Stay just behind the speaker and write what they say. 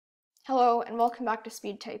Hello and welcome back to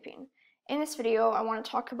Speed Typing. In this video, I want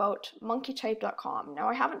to talk about monkeytype.com. Now,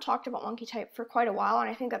 I haven't talked about monkeytype for quite a while, and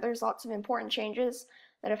I think that there's lots of important changes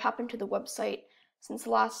that have happened to the website since the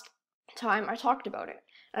last time I talked about it.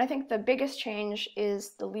 And I think the biggest change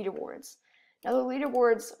is the leaderboards. Now, the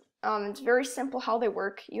leaderboards, it's very simple how they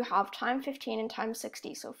work. You have time 15 and time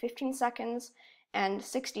 60, so 15 seconds and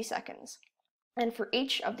 60 seconds. And for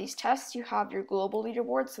each of these tests, you have your global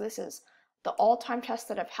leaderboard. So this is the all-time tests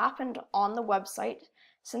that have happened on the website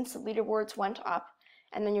since the leaderboards went up,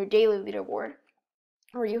 and then your daily leaderboard,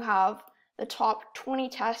 where you have the top 20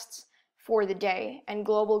 tests for the day, and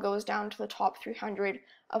global goes down to the top 300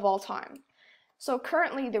 of all time. So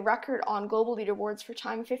currently the record on global leaderboards for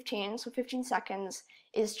time 15, so 15 seconds,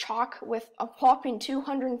 is Chalk with a whopping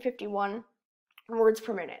 251 words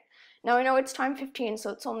per minute. Now I know it's time 15, so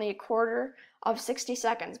it's only a quarter of 60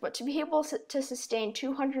 seconds, but to be able to sustain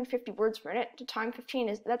 250 words per minute to time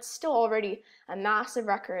 15, that's still already a massive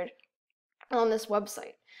record on this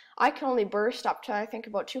website. I can only burst up to, I think,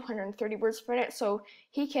 about 230 words per minute, so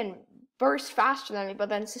he can burst faster than me, but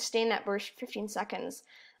then sustain that burst for 15 seconds.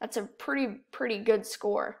 That's a pretty good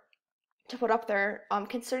score to put up there,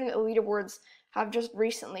 considering that the leaderboards have just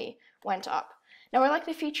recently went up. Now, I like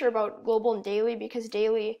the feature about global and daily because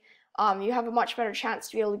daily, you have a much better chance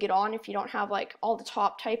to be able to get on if you don't have like all the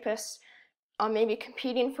top typists maybe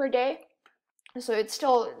competing for a day. So it's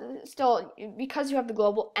still because you have the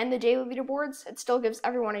global and the daily leaderboards, it still gives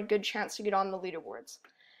everyone a good chance to get on the leaderboards.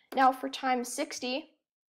 Now for time 60,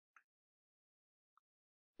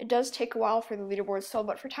 it does take a while for the leaderboards still,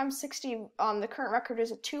 but for time 60, the current record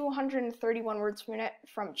is at 231 words per minute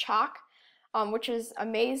from Chalk, which is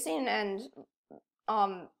amazing, and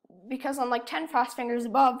because on like 10 fast fingers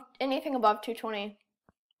above, anything above 220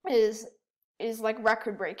 is like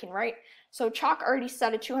record breaking, right? So Chalk already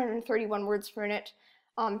set a 231 words per minute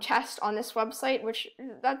test on this website, which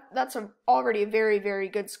that's already a very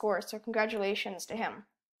good score, so congratulations to him.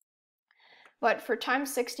 But for time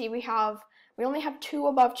 60, we only have two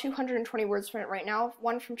above 220 words per minute right now,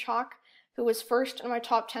 one from Chalk, who was first on my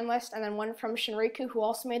top 10 list, and then one from Shinriku, who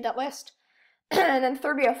also made that list. And then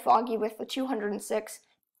third we have Foggy with the 206,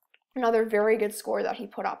 another very good score that he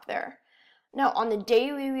put up there. Now on the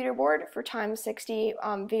daily leaderboard for time 60,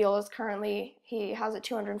 Veal is currently, he has a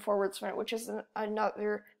 204 words per minute, which is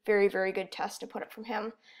another very good test to put up from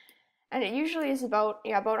him. And it usually is about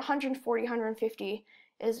 140, 150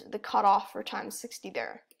 is the cutoff for time 60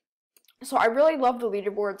 there. So I really love the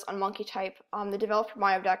leaderboards on monkeytype. The developer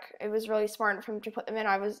MyoDeck, it was really smart for him to put them in.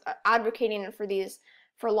 I was advocating for these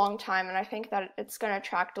for a long time, and I think that it's going to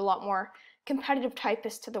attract a lot more competitive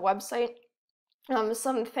typists to the website.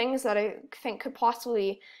 Some things that I think could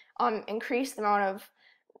possibly increase the amount of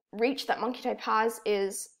reach that monkeytype has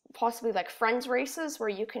is possibly like friends races, where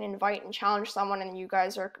you can invite and challenge someone and you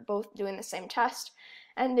guys are both doing the same test,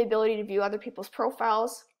 and the ability to view other people's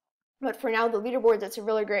profiles. But for now, the leaderboards, it's a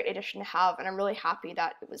really great addition to have, and I'm really happy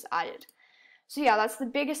that it was added. So yeah, that's the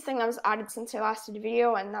biggest thing that was added since I last did a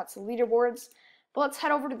video, and that's the leaderboards. But let's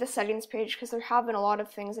head over to the settings page, because there have been a lot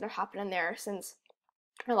of things that have happened in there since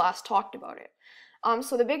I last talked about it.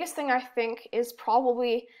 So the biggest thing I think is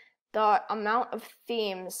probably the amount of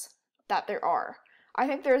themes that there are. I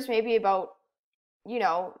think there's maybe about,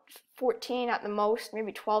 14 at the most,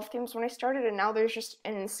 maybe 12 themes when I started, and now there's just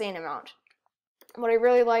an insane amount. What I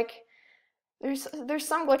really like, there's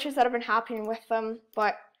some glitches that have been happening with them,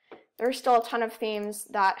 but there's still a ton of themes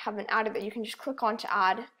that have been added that you can just click on to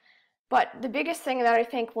add. But the biggest thing that I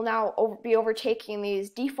think will now be overtaking these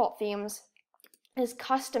default themes is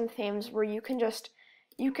custom themes, where you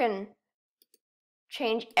can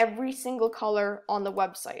change every single color on the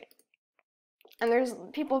website.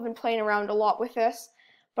 And people have been playing around a lot with this,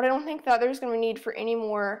 but I don't think that there's going to be need for any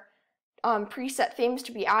more preset themes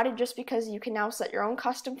to be added, just because you can now set your own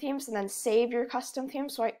custom themes and then save your custom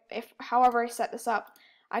themes. So however I set this up,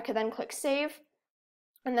 I could then click save,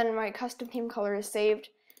 and then my custom theme color is saved.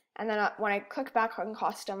 And then when I click back on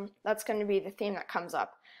custom, that's going to be the theme that comes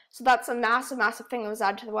up. So that's a massive thing that was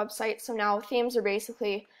added to the website. So now themes are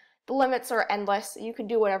basically, the limits are endless. You can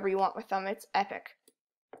do whatever you want with them. It's epic.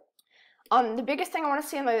 The biggest thing I want to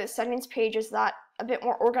see on the settings page is that a bit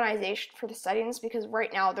more organization for the settings, because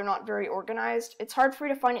right now they're not very organized. It's hard for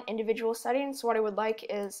me to find an individual setting, so what I would like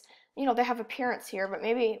is, they have appearance here, but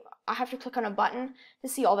maybe I have to click on a button to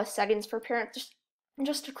see all the settings for appearance,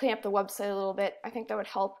 just to clean up the website a little bit. I think that would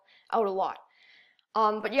help out a lot.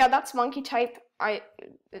 But yeah, that's monkeytype. A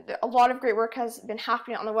lot of great work has been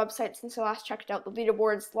happening on the website since I last checked out the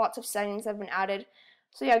leaderboards. Lots of settings have been added.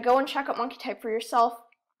 So yeah, go and check out monkeytype for yourself.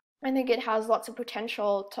 I think it has lots of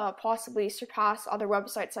potential to possibly surpass other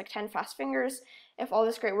websites like 10 Fast Fingers if all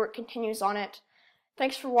this great work continues on it.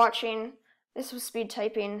 Thanks for watching. This was Speed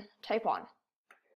Typing. Type on.